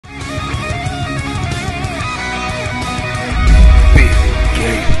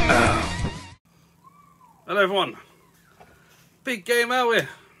Hello everyone, big game out here,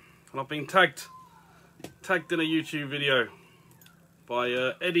 and I've been tagged in a YouTube video by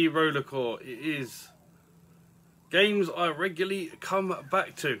Eddie Rollerxcore. It is games I regularly come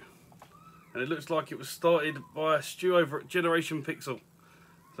back to, and it looks like it was started by Stu over at Generation Pixel.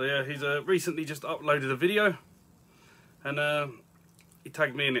 So yeah, he's recently just uploaded a video, and he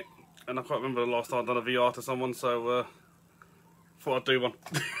tagged me in it, and I can't remember the last time I've done a VR to someone, so thought I'd do one.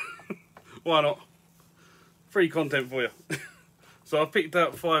 Why not? Free content for you. So I've picked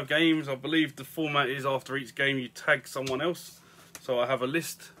out 5 games. I believe the format is after each game you tag someone else. So I have a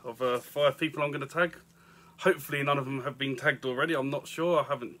list of 5 people I'm going to tag. Hopefully none of them have been tagged already. I'm not sure. I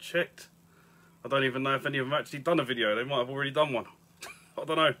haven't checked. I don't even know if any of them actually done a video. They might have already done one. I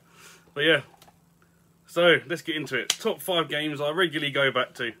don't know. But yeah. So let's get into it. Top 5 games I regularly go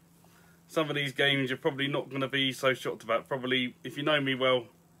back to. Some of these games you're probably not going to be so shocked about. Probably, if you know me well,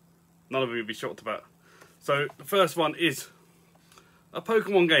 none of them you'll be shocked about. So the first one is a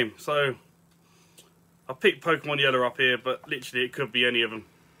Pokemon game. So I picked Pokemon Yellow up here, but literally it could be any of them.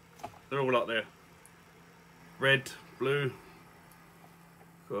 They're all up there. Red, blue,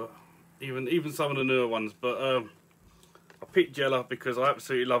 even some of the newer ones. But I picked Yellow because I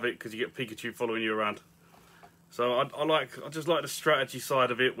absolutely love it, because you get Pikachu following you around. So I just like the strategy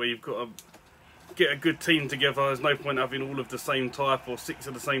side of it, where you've got to get a good team together. There's no point having all of the same type or 6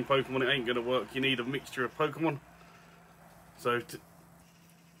 of the same Pokemon. It ain't going to work. You need a mixture of Pokemon. So to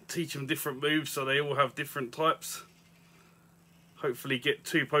teach them different moves so they all have different types. Hopefully get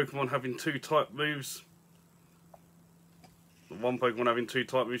 2 Pokemon having 2 type moves. 1 Pokemon having 2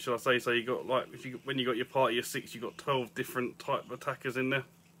 type moves, should I say. So you got, like, when you got your party of 6, you got 12 different type attackers in there.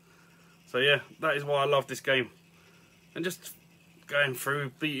 So yeah, that is why I love this game. And just going through,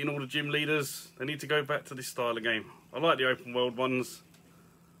 beating all the gym leaders. They need to go back to this style of game. I like the open world ones.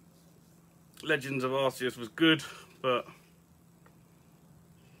 Legends of Arceus was good, but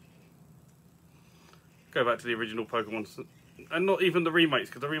go back to the original Pokemon. And not even the remakes,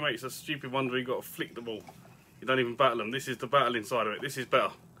 because the remakes are stupid ones where you've got to flick the ball. You don't even battle them. This is the battling side of it. This is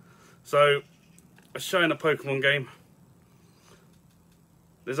better. So, showing a Pokemon game.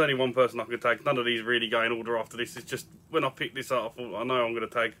 There's only one person I can tag. None of these really go in order after this. It's just, when I picked this up, I thought, I know I'm going to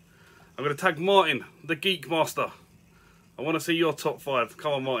tag. I'm going to tag Martin, the Geek Master. I want to see your top 5.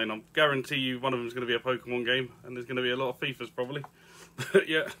 Come on, Martin. I guarantee you one of them is going to be a Pokemon game. And there's going to be a lot of FIFAs, probably. But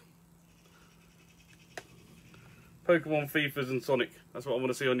yeah. Pokemon, FIFAs and Sonic. That's what I want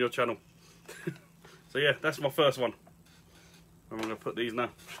to see on your channel. So yeah, that's my first one. I'm going to put these now.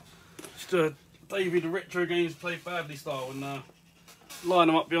 Just David Retro Games Played Badly style, and line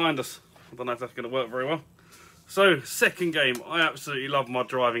them up behind us. I don't know if that's going to work very well. So, second game. I absolutely love my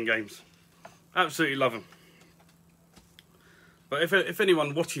driving games. Absolutely love them. But if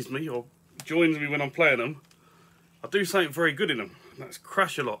anyone watches me or joins me when I'm playing them, I do something very good in them. And that's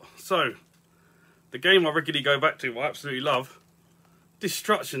crash a lot. So, the game I regularly go back to, I absolutely love,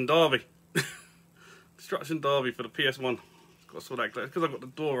 Destruction Derby. Destruction Derby for the PS1. Got to sort that because I've got the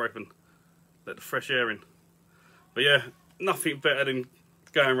door open. Let the fresh air in. But yeah, nothing better than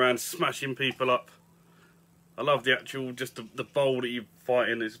going around smashing people up. I love the actual, just the bowl that you fight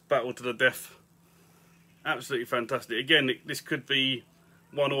in. It's battle to the death. Absolutely fantastic. Again, this could be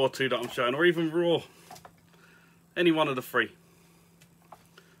 1 or 2 that I'm showing, or even Raw. Any one of the 3.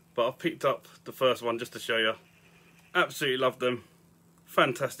 But I've picked up the first one just to show you. Absolutely love them.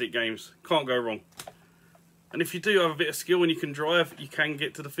 Fantastic games. Can't go wrong. And if you do have a bit of skill and you can drive, you can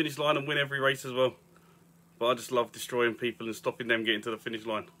get to the finish line and win every race as well. But I just love destroying people and stopping them getting to the finish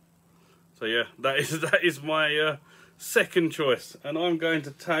line. So yeah, that is my second choice. And I'm going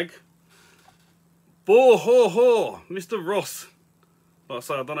to tag Mr. Ross. Like I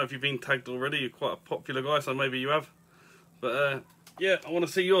say, I don't know if you've been tagged already. You're quite a popular guy, so maybe you have. But yeah, I want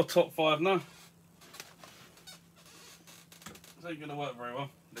to see your top 5 now. This ain't going to work very well.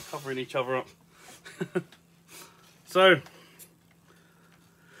 They're covering each other up. So,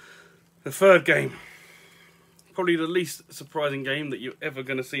 the third game. Probably the least surprising game that you're ever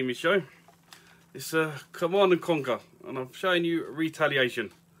going to see me show. It's Command & Conquer, and I'm showing you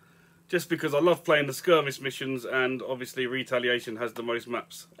Retaliation. Just because I love playing the skirmish missions, and obviously Retaliation has the most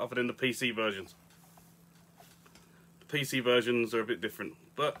maps, other than the PC versions. The PC versions are a bit different,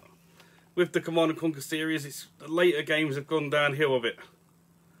 but with the Command & Conquer series, the later games have gone downhill a bit.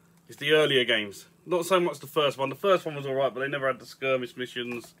 It's the earlier games. Not so much the first one. The first one was alright, but they never had the skirmish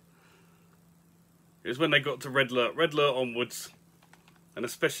missions. It was when they got to Red Alert onwards, and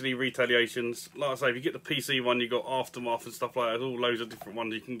especially Retaliations. Like I say, if you get the PC one, you got Aftermath and stuff like that. There's all loads of different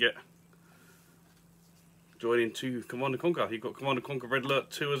ones you can get. Join into Command & Conquer. You've got Command & Conquer Red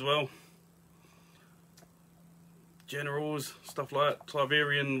Alert 2 as well. generals, stuff like that.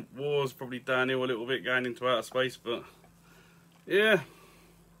 Tiberian Wars, probably downhill a little bit going into outer space, but yeah,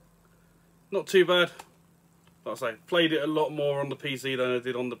 not too bad. Like I say, played it a lot more on the PC than I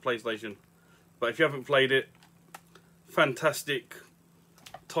did on the PlayStation. But if you haven't played it, fantastic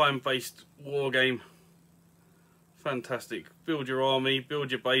time-based war game. Fantastic. Build your army,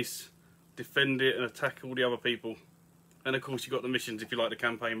 build your base, defend it and attack all the other people. And of course you've got the missions if you like the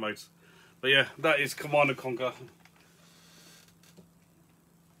campaign modes. But yeah, that is Command & Conquer.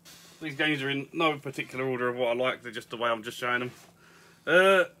 These games are in no particular order of what I like, they're just the way I'm just showing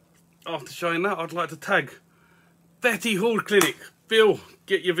them. After showing that, I'd like to tag Betty Hall Clinic. Bill,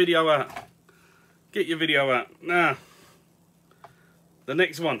 get your video out. Get your video out. Now, the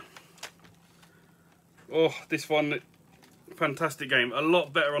next one. Oh, this one, fantastic game. A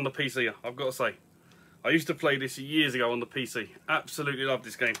lot better on the PC, I've got to say. I used to play this years ago on the PC. Absolutely love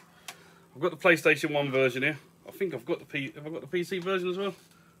this game. I've got the PlayStation 1 version here. I think I've got have I got the PC version as well?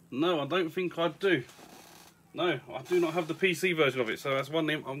 No, I don't think I do. No, I do not have the PC version of it, so that's one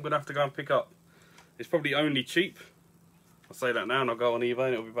thing I'm going to have to go and pick up. It's probably only cheap. I'll say that now and I'll go on eBay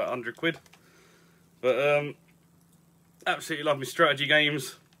and it'll be about 100 quid. But absolutely love my strategy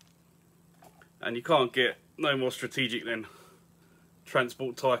games. And you can't get no more strategic than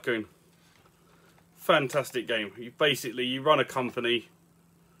Transport Tycoon. Fantastic game. You run a company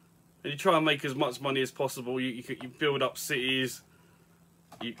and you try and make as much money as possible. You build up cities,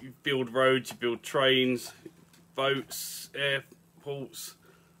 you build roads, you build trains, boats, airports,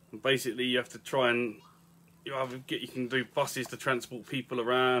 and basically you have to try and you can do buses to transport people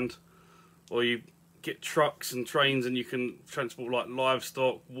around, or you get trucks and trains and you can transport like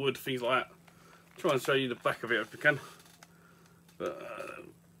livestock, wood, things like that. Try and show you the back of it if we can. But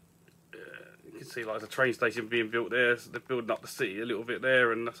you can see like the train station being built there, so they're building up the city a little bit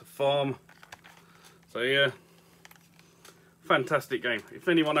there, and that's a farm. So yeah, fantastic game. If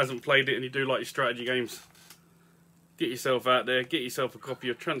anyone hasn't played it and you do like your strategy games, get yourself out there, get yourself a copy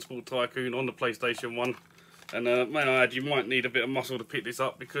of Transport Tycoon on the PlayStation 1. And may I add, you might need a bit of muscle to pick this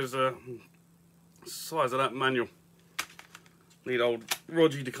up because the size of that manual. Need old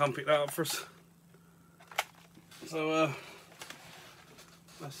Roger to come pick that up for us. So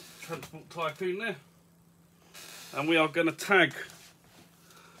that's Transport Tycoon there. And we are going to tag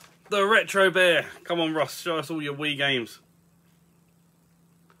the Retro Bear. Come on, Russ, show us all your Wii games.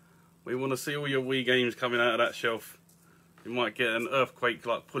 We want to see all your Wii games coming out of that shelf. You might get an earthquake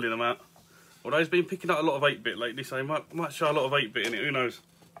like pulling them out. Although he's been picking up a lot of 8-bit lately, so he might show a lot of 8-bit in it, who knows.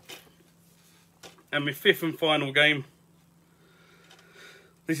 And my fifth and final game.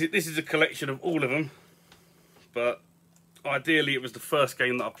 This is a collection of all of them. But ideally it was the first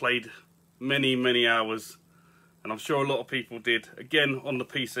game that I played many hours. And I'm sure a lot of people did. Again, on the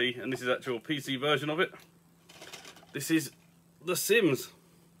PC, and this is actually a PC version of it. This is The Sims.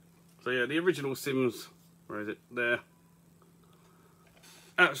 So yeah, the original Sims, where is it? There.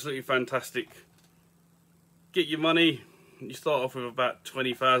 Absolutely fantastic. Get your money. You start off with about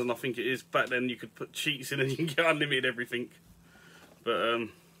 20,000, I think it is. Back then you could put cheats in and you can get unlimited everything. But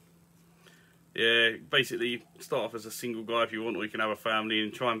yeah, basically start off as a single guy if you want, or you can have a family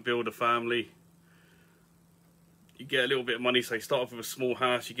and try and build a family. You get a little bit of money, so you start off with a small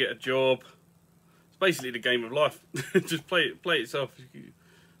house, you get a job. It's basically the game of life. Just play it yourself.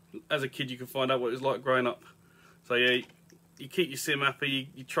 As a kid you can find out what it's like growing up. So yeah, you keep your sim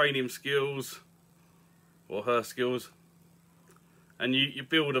happy, you train him skills, or her skills, and you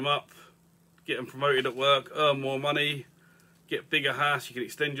build them up, get them promoted at work, earn more money, get a bigger house, you can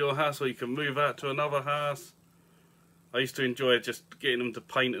extend your house, or you can move out to another house. I used to enjoy just getting them to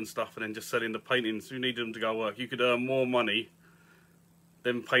paint and stuff and then just selling the paintings. Who needed them to go work? You could earn more money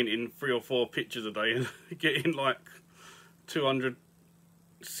than painting 3 or 4 pictures a day and getting like 200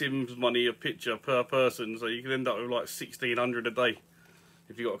 Sims money a picture per person, so you can end up with like 1,600 a day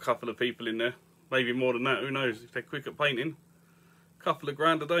if you've got a couple of people in there. Maybe more than that, who knows? If they're quick at painting, a couple of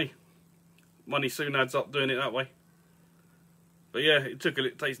grand a day. Money soon adds up doing it that way. But yeah, it takes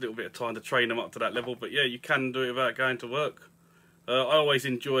a little bit of time to train them up to that level, but yeah, you can do it without going to work. I always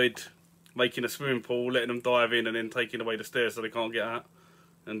enjoyed making a swimming pool, letting them dive in and then taking away the stairs so they can't get out,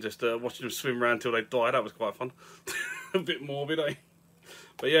 and just watching them swim around until they die. That was quite fun. A bit morbid, eh?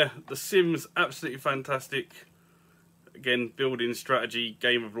 But yeah, The Sims, absolutely fantastic. Again, building strategy,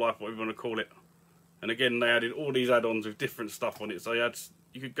 game of life, whatever you want to call it. And again, they added all these add-ons with different stuff on it. So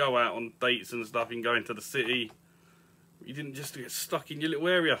you could go out on dates and stuff, you can go into the city. You didn't just get stuck in your little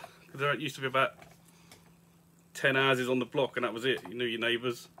area. Because there used to be about 10 houses on the block and that was it. You knew your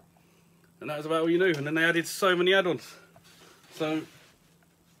neighbours. And that was about all you knew. And then they added so many add-ons. So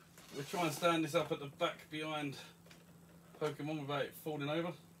we'll try and stand this up at the back behind Pokemon without it falling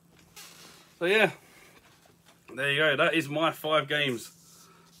over. So yeah, there you go. That is my 5 games.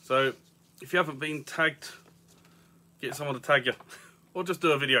 So if you haven't been tagged, get someone to tag you. Or just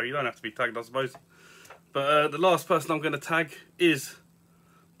do a video. You don't have to be tagged, I suppose. But the last person I'm going to tag is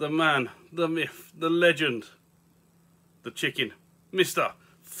the man, the myth, the legend, the chicken. Mr.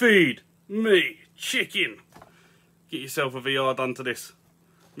 Feed Me Chicken. Get yourself a VR done to this.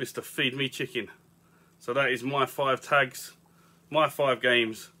 Mr. Feed Me Chicken. So that is my 5 tags, my 5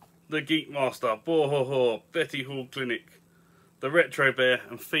 games. The Geek Master, Bohoho, Betty Hall Clinic, the Retro Bear,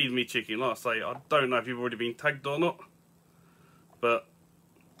 and Feed Me Chicken. Like I say, I don't know if you've already been tagged or not, but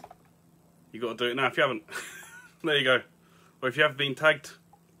you got to do it now if you haven't. There you go. Or if you have been tagged,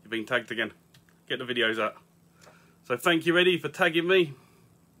 you've been tagged again. Get the videos out. So thank you, Eddie, for tagging me.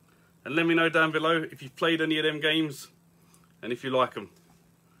 And let me know down below if you've played any of them games and if you like them.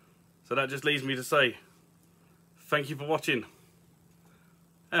 So that just leaves me to say thank you for watching.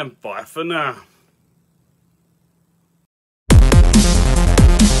 And bye for now.